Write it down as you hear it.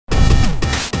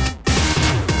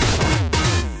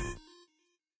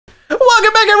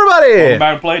back, everybody! Welcome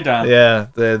back to Playtime. Yeah,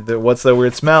 what's the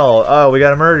weird smell? Oh, we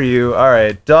gotta murder you.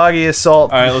 Alright, doggy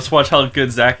assault. Alright, let's watch how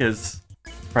good Zach is.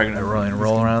 Probably gonna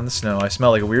roll around in the snow. I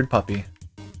smell like a weird puppy.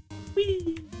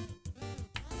 Whee.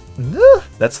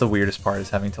 That's the weirdest part, is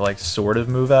having to, like, sort of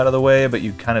move out of the way, but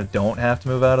you kind of don't have to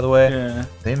move out of the way. Yeah.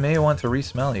 They may want to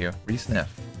re-smell you.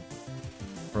 Re-sniff.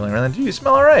 Rolling around. Do you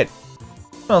smell alright?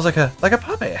 Smells like a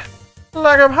puppy.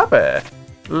 Like a puppy.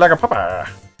 Like a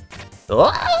puppy.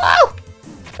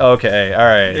 Okay,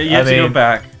 alright. You have to go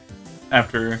back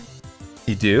after.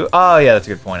 You do? Oh, yeah, that's a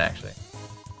good point, actually.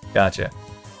 Gotcha.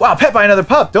 Wow, pet by another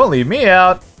pup! Don't leave me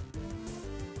out!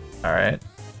 Alright.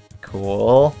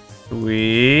 Cool.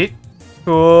 Sweet.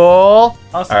 Cool.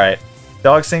 Awesome. Alright.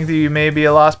 Dogs think that you may be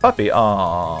a lost puppy.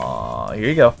 Aww. Here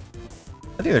you go.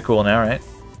 I think they're cool now, right?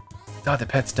 God, the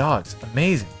pet's dogs.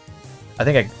 Amazing. I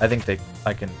think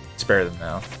I can spare them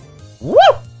now. Woo!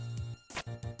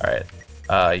 Alright.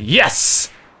 Yes!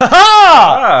 Haha!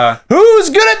 Ah. Who's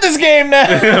good at this game now?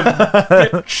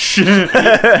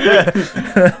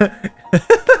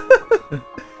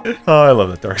 Oh, I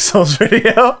love that Dark Souls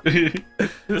video.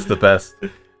 It's the best.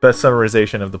 Best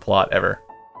summarization of the plot ever.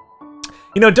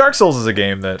 You know, Dark Souls is a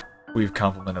game that we've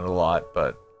complimented a lot,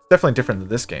 but it's definitely different than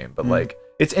this game. But, like,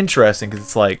 it's interesting because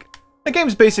it's like, the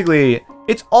game's basically,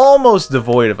 it's almost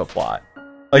devoid of a plot.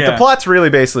 Like, the plot's really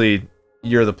basically,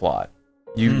 you're the plot.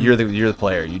 You're the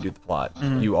player, you do the plot.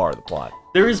 You are the plot.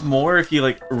 There is more if you,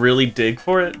 like, really dig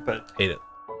for it, but... Hate it.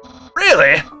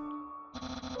 Really?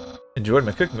 Enjoyed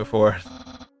my cooking before.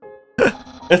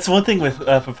 That's one thing with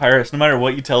Papyrus. No matter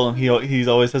what you tell him, he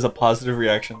always has a positive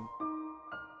reaction.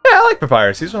 Yeah, I like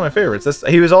Papyrus. He's one of my favorites.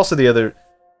 He was also the other...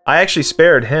 I actually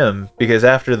spared him, because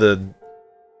after the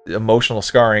emotional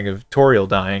scarring of Toriel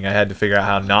dying, I had to figure out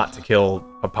how not to kill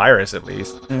Papyrus, at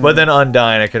least. But then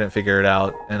Undyne, I couldn't figure it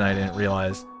out, and I didn't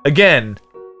realize... Again,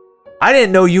 I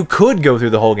didn't know you could go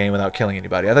through the whole game without killing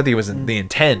anybody. I thought the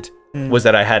intent was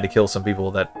that I had to kill some people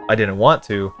that I didn't want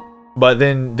to. But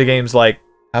then the game's like,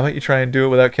 how about you try and do it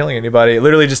without killing anybody? It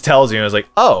literally just tells you, and I was like,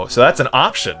 oh, so that's an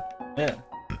option. Yeah.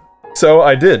 So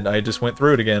I did. I just went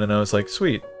through it again, and I was like,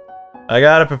 sweet. I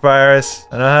got a Papyrus.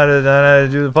 I know how to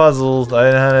do the puzzles.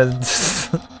 I know how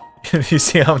to... You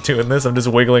see how I'm doing this? I'm just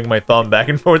wiggling my thumb back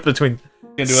and forth between...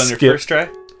 You gonna do it on your first try?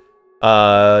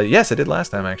 Yes, I did last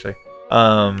time, actually.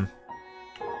 I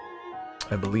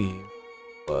believe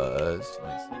was...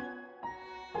 Let me see.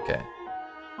 Okay.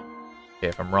 Okay,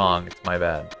 if I'm wrong, it's my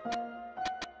bad.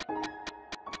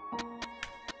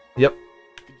 Yep.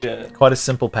 Yeah. Quite a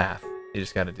simple path. You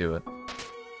just gotta do it.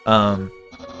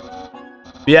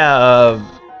 Yeah,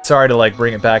 sorry to, like,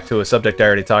 bring it back to a subject I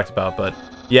already talked about, but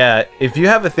yeah, if you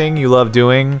have a thing you love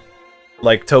doing,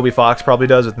 like Toby Fox probably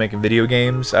does with making video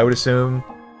games, I would assume,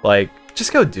 like,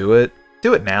 just go do it.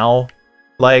 Do it now.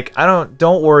 Like,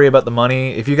 don't worry about the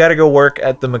money. If you gotta go work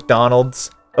at the McDonald's,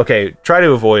 okay, try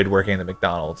to avoid working at the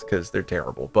McDonald's, because they're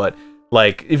terrible, but,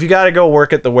 like, if you gotta go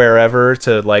work at the wherever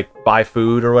to, like, buy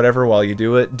food or whatever while you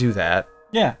do it, do that.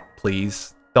 Yeah.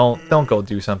 Please. Don't go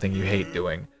do something you hate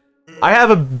doing. I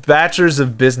have a bachelor's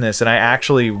of business, and I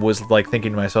actually was, like,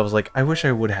 thinking to myself, I was like, I wish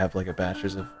I would have, like, a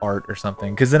bachelor's of art or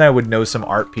something, because then I would know some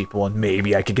art people, and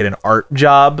maybe I could get an art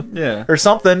job. Yeah. Or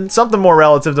something more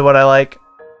relative to what I like.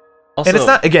 Also, and it's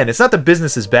not, again, it's not that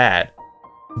business is bad,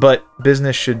 but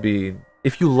business should be,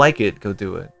 if you like it, go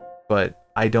do it. But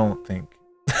I don't think...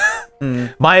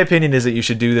 My opinion is that you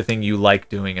should do the thing you like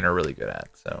doing and are really good at,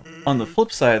 so... On the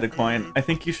flip side of the coin, I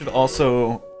think you should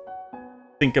also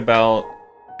think about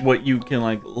what you can,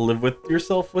 like, live with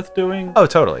yourself with doing. Oh,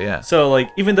 totally, yeah. So,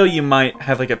 like, even though you might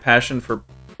have, like, a passion for,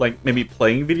 like, maybe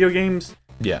playing video games,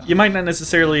 yeah, you might not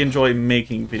necessarily enjoy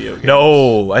making video games.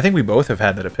 No, I think we both have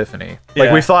had that epiphany. Yeah.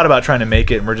 Like, we've thought about trying to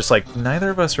make it, and we're just like, neither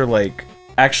of us are, like...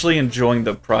 actually enjoying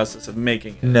the process of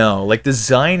making it. No, like,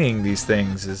 designing these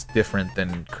things is different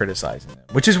than criticizing them.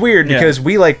 Which is weird, because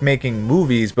we like making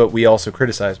movies, but we also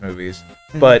criticize movies.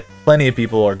 But plenty of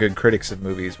people are good critics of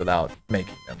movies without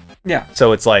making them. Yeah.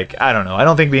 So it's like, I don't know. I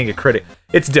don't think being a critic...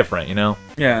 It's different, you know?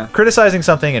 Yeah. Criticizing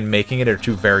something and making it are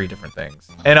two very different things.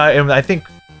 And I think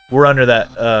we're under that...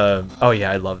 oh,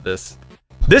 yeah, I love this.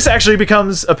 This actually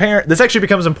becomes apparent... This actually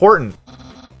becomes important.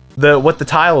 What the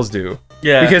tiles do.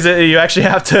 Yeah. Because you actually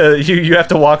have to... You have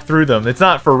to walk through them. It's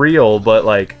not for real, but,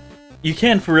 like... You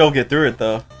can for real get through it,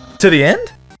 though. To the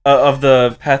end? Of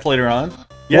the path later on?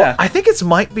 Yeah. Well, I think it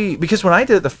might be... Because when I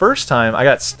did it the first time, I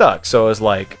got stuck. So I was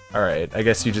like, alright, I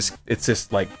guess you just... It's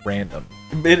just, like, random.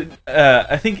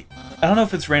 I think... I don't know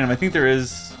if it's random. I think there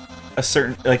is a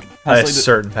certain... like a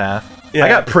certain path. Yeah. I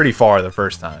got pretty far the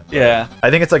first time. Yeah. I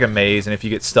think it's like a maze, and if you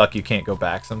get stuck, you can't go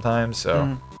back sometimes,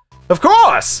 so... Of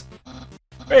course!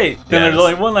 Great. Then there's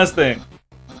only one last thing.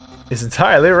 It's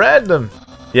entirely random.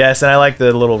 Yes, and I like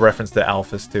the little reference to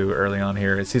Alphys too early on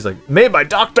here. He's like, made by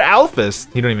Dr.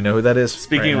 Alphys. You don't even know who that is.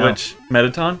 Speaking of which,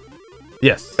 Metaton?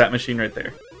 Yes. That machine right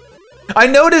there. I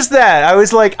noticed that. I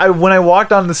was like, when I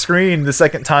walked on the screen the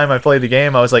second time I played the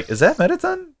game, I was like, is that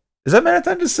Metaton? Is that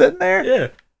Metaton just sitting there? Yeah.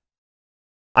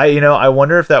 I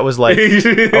wonder if that was like, I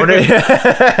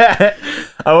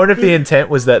wonder if the intent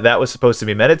was that was supposed to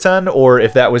be Metaton, or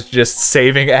if that was just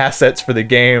saving assets for the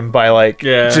game by like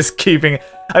just keeping.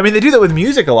 I mean, they do that with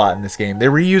music a lot in this game. They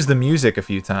reuse the music a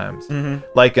few times.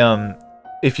 Like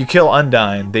if you kill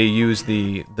Undyne, they use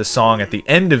the song at the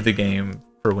end of the game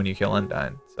for when you kill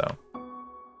Undyne. So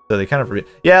they kind of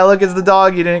yeah, look, it's the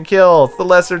dog you didn't kill. It's the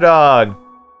lesser dog.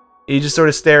 He just sort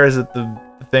of stares at the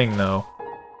thing though.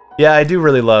 Yeah, I do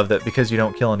really love that because you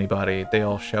don't kill anybody, they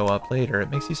all show up later.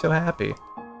 It makes you so happy.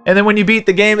 And then when you beat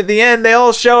the game at the end, they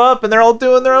all show up and they're all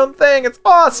doing their own thing. It's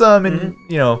awesome. And,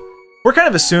 you know, we're kind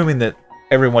of assuming that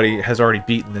everybody has already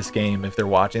beaten this game if they're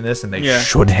watching this, and they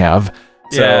should have.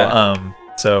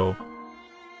 So,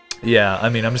 yeah, I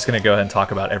mean, I'm just going to go ahead and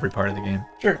talk about every part of the game.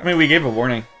 Sure. I mean, we gave a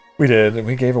warning. We did, and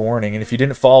we gave a warning. And if you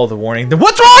didn't follow the warning, then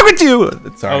what's wrong with you?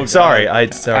 Sorry, sorry.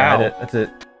 That's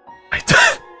it.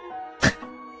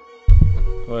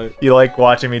 What? You like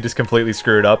watching me just completely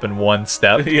screw it up in one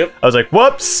step? Yep. I was like,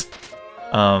 whoops!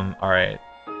 Alright.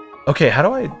 Okay, how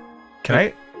do I... Can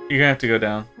I... You're gonna have to go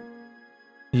down.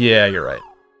 Yeah, you're right.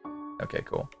 Okay,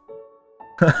 cool.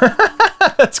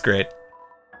 That's great.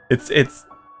 It's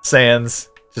Sans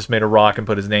just made a rock and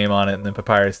put his name on it, and then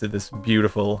Papyrus did this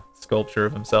beautiful sculpture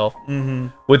of himself.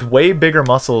 With way bigger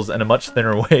muscles and a much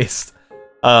thinner waist.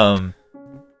 But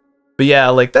yeah,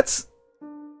 like, that's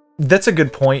a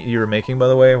good point you were making, by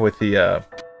the way, with the,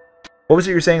 what was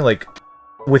it you were saying? Like,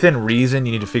 within reason,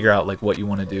 you need to figure out, like, what you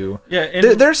want to do. Yeah,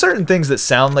 and there are certain things that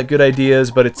sound like good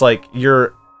ideas, but it's like,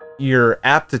 your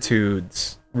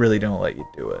aptitudes really don't let you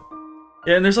do it.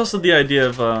 Yeah, and there's also the idea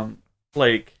of,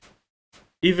 like,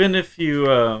 even if you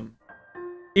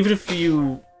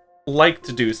like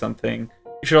to do something,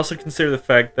 you should also consider the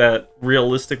fact that,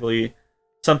 realistically,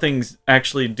 some things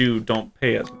actually don't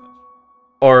pay as much.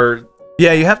 Or...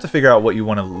 Yeah, you have to figure out what you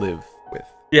want to live with.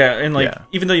 Yeah, and like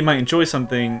even though you might enjoy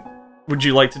something, would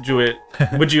you like to do it?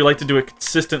 Would you like to do it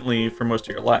consistently for most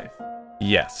of your life?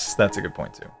 Yes, that's a good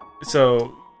point too.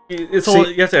 So it's all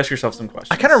you have to ask yourself some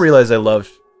questions. I kind of realized I love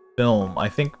film. I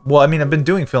think. Well, I mean, I've been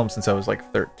doing film since I was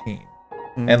like 13,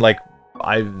 and like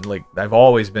I've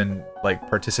always been like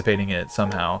participating in it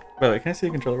somehow. By the way, can I see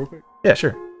the controller real quick? Yeah,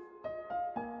 sure.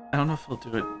 I don't know if he'll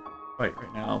do it quite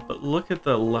right now, but look at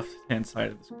the left-hand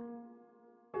side of the screen.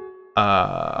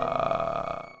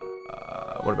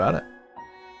 What about it?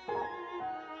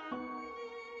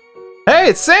 Hey,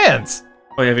 it's Sans!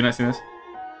 Oh, yeah, have you not seen this?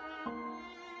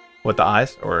 What, the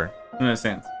eyes? Or... No,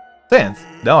 Sans. Sans?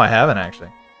 No, I haven't, actually.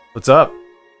 What's up?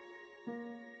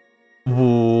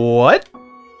 What?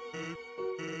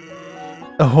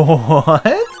 What?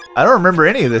 I don't remember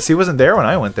any of this. He wasn't there when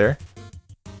I went there.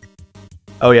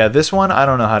 Oh, yeah, this one, I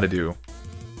don't know how to do.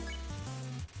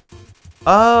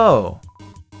 Oh!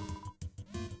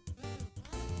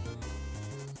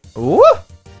 Woo!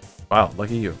 Wow,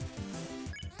 lucky you.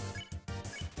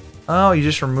 Oh, you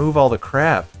just remove all the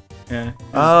crap. Yeah.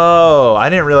 Oh, I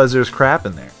didn't realize there was crap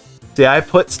in there. See, I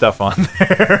put stuff on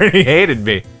there, and he hated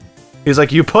me. He was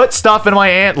like, you put stuff in my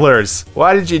antlers.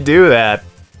 Why did you do that?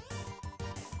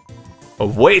 A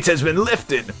weight has been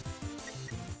lifted.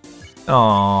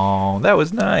 Oh, that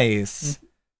was nice.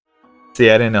 See,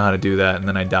 I didn't know how to do that, and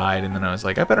then I died, and then I was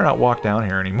like, I better not walk down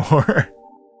here anymore.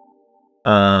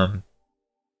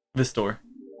 This door.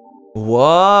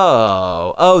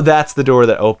 Whoa. Oh, that's the door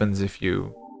that opens if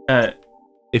you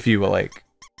like,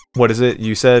 what is it?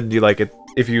 You said you like it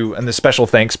if you, in the special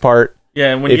thanks part.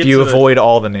 Yeah, and when you if you avoid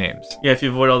all the names. Yeah, if you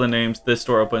avoid all the names, this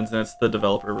door opens and it's the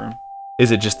developer room.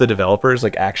 Is it just the developers,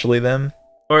 like actually them?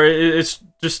 Or it's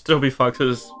just Toby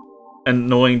Fox's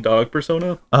annoying dog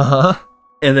persona. Uh-huh.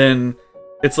 And then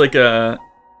it's like a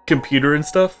computer and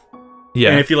stuff.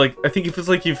 Yeah. And if you like, I think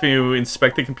if you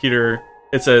inspect the computer,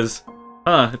 it says,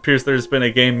 it appears there's been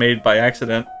a game made by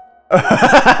accident.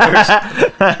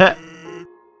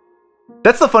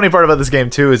 That's the funny part about this game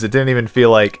too, is it didn't even feel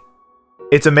like...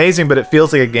 It's amazing, but it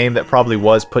feels like a game that probably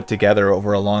was put together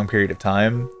over a long period of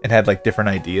time and had like different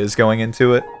ideas going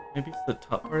into it. Maybe it's the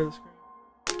top part of the screen?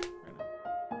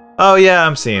 Oh yeah,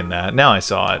 I'm seeing that. Now I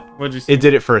saw it. What'd you see? It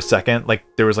did it for a second, like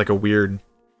there was like a weird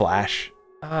flash.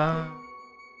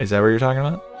 Is that what you're talking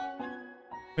about?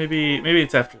 Maybe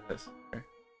it's after this.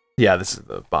 Yeah, this is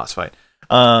the boss fight.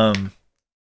 But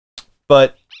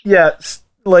yeah,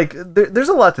 like there's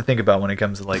a lot to think about when it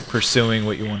comes to like pursuing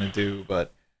what you want to do,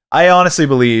 but I honestly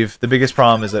believe the biggest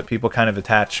problem is that people kind of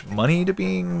attach money to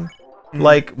being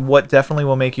like what definitely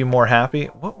will make you more happy.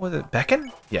 What was it?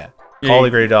 Beckon? Yeah. Call the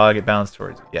great dog, it bounds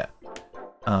towards you. Yeah.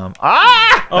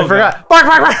 I forgot. Bark,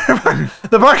 bark, bark.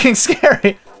 The barking's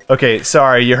scary. Okay,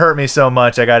 sorry, you hurt me so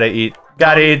much. I gotta eat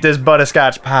this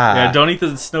butterscotch pie. Yeah, don't eat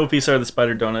the snow piece or the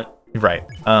spider donut. Right.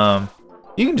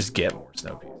 You can just get more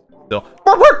snow pieces. Still,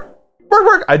 bark, bark, bark,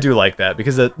 bark. I do like that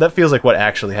because that feels like what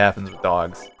actually happens with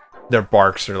dogs. Their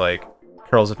barks are like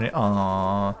curls up in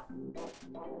aww.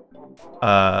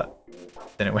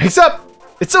 Then it wakes up.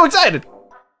 It's so excited.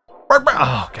 Bark, bark.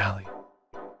 Oh golly.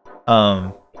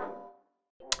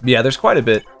 Yeah, there's quite a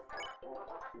bit.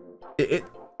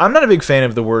 I'm not a big fan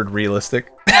of the word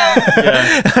realistic.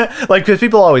 Yeah. Like, because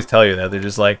people always tell you that. They're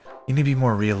just like, you need to be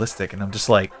more realistic. And I'm just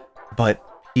like, but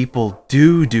people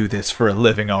do this for a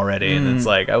living already. And it's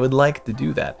like, I would like to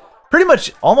do that. Pretty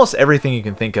much almost everything you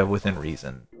can think of within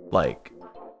reason. Like,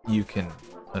 you can...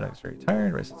 The dog's very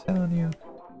tired, rest its head on you.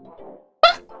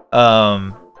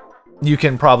 You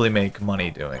can probably make money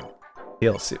doing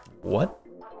TLC. What?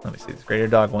 Let me see. This greater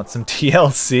dog wants some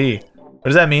TLC. What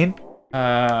does that mean?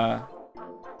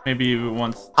 Maybe he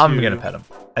wants to... I'm gonna pet him.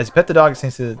 As you pet the dog, it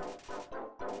seems to...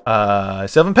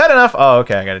 still haven't pet enough? Oh,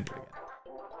 okay, I gotta do it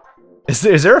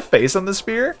again. Is there a face on the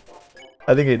spear?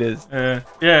 I think it is. Yeah,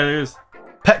 there is.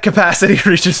 Pet capacity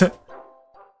reaches it.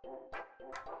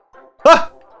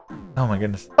 Ah! Oh my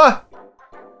goodness. Ah!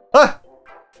 Ah!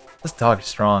 This dog is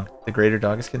strong. The greater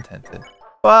dog is contented.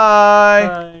 Bye!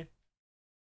 Bye.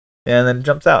 Yeah, and then it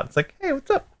jumps out. It's like, hey,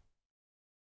 what's up?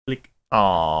 Click.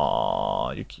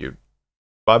 Aww, you're cute.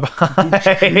 Bye-bye.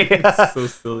 It's so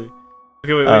silly.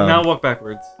 Okay, wait, now walk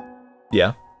backwards.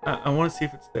 Yeah. I want to see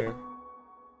if it's there.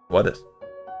 What is?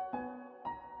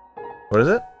 What is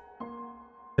it?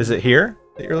 Is it here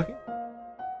that you're looking?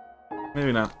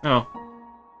 Maybe not. No.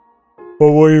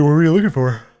 Well, what were you looking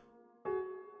for?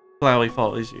 Flowey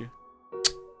follows you.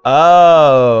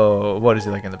 Oh, what is he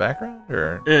like in the background,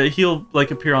 or? He'll like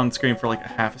appear on screen for like a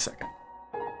half a second.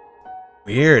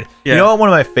 Weird. Yeah. You know what one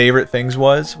of my favorite things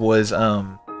was when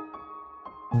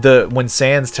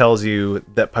Sans tells you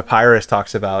that Papyrus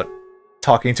talks about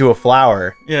talking to a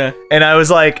flower. Yeah. And I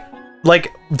was like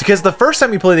because the first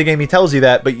time you play the game he tells you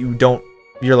that, but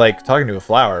you're like talking to a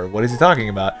flower. What is he talking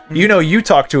about? You know you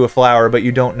talk to a flower, but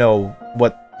you don't know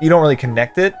you don't really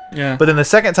connect it. Yeah. But then the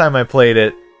second time I played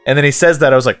it, and then he says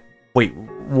that, I was like, wait,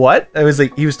 what? I was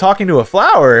like, he was talking to a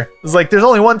flower. It was like, there's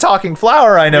only one talking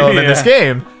flower I know of in this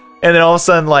game. And then all of a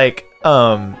sudden, like,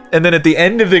 and then at the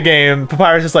end of the game,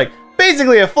 Papyrus is like,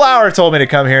 basically a flower told me to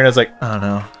come here, and I was like, oh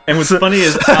no. And what's funny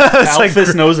is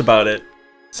Alphys knows about it.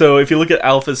 So if you look at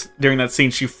Alphys during that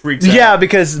scene, she freaks out. Yeah,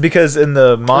 because in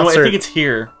the monster... No, I think it's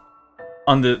here.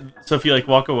 So if you, like,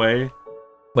 walk away...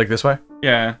 Like this way?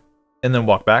 Yeah. And then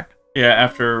walk back? Yeah,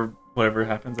 after whatever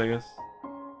happens, I guess.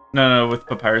 No, with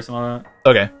Papyrus and all that.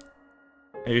 Okay.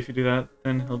 Maybe if you do that,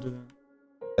 then he'll do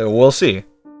that. We'll see.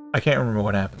 I can't remember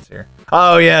what happens here.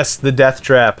 Oh, yes, the death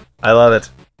trap. I love it.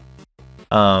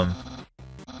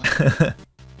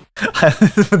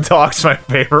 The dog's my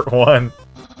favorite one.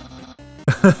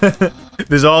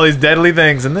 There's all these deadly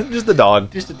things, and then just the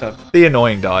dog. Just a dog. The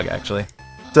annoying dog, actually.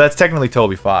 So that's technically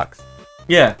Toby Fox.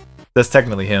 Yeah. That's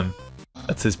technically him.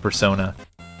 That's his persona.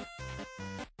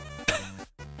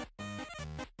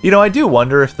 You know, I do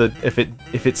wonder if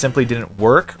it simply didn't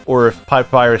work, or if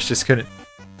Papyrus just couldn't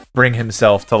bring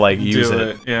himself to like use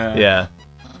it. Yeah. Yeah.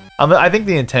 I think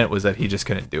the intent was that he just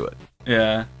couldn't do it.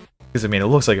 Yeah. Because I mean, it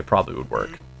looks like it probably would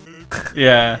work.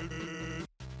 Yeah.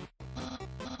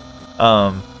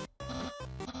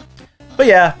 But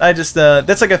yeah, I just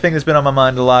that's like a thing that's been on my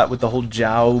mind a lot with the whole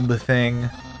job thing.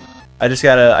 I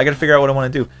gotta figure out what I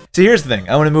want to do. See, here's the thing.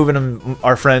 I want to move into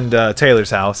our friend Taylor's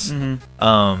house.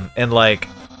 And like,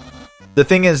 the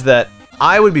thing is that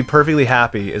I would be perfectly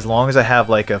happy as long as I have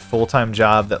like a full-time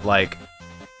job that like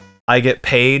I get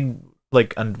paid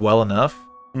like well enough.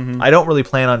 I don't really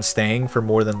plan on staying for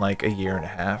more than like a year and a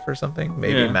half or something,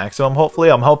 maybe maximum.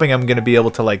 Hopefully, I'm hoping I'm gonna be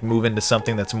able to like move into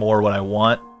something that's more what I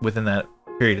want within that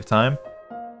period of time.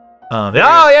 Oh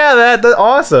yeah, that's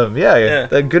awesome. Yeah.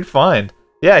 Good find.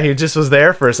 Yeah, he just was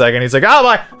there for a second. He's like, oh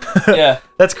my. Yeah.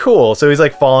 That's cool. So he's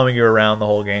like following you around the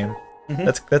whole game.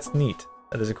 That's neat.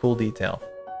 That is a cool detail.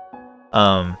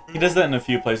 He does that in a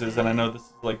few places, and I know this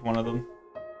is like one of them.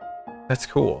 That's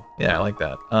cool. Yeah, I like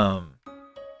that.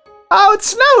 Oh, it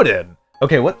snowed in.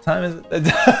 Okay, what time is it?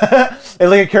 It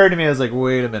like occurred to me. I was like,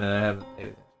 wait a minute, I haven't.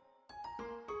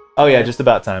 Oh yeah, just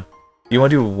about time. You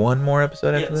want to do one more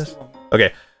episode after this?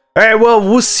 Okay. All right. Well,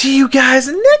 we'll see you guys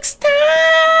next time.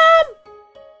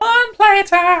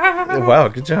 Playtime. Wow,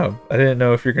 good job. I didn't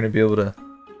know if you're gonna be able to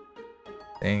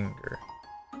sing or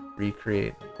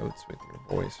recreate notes with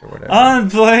your voice or whatever. On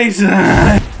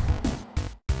Playtime.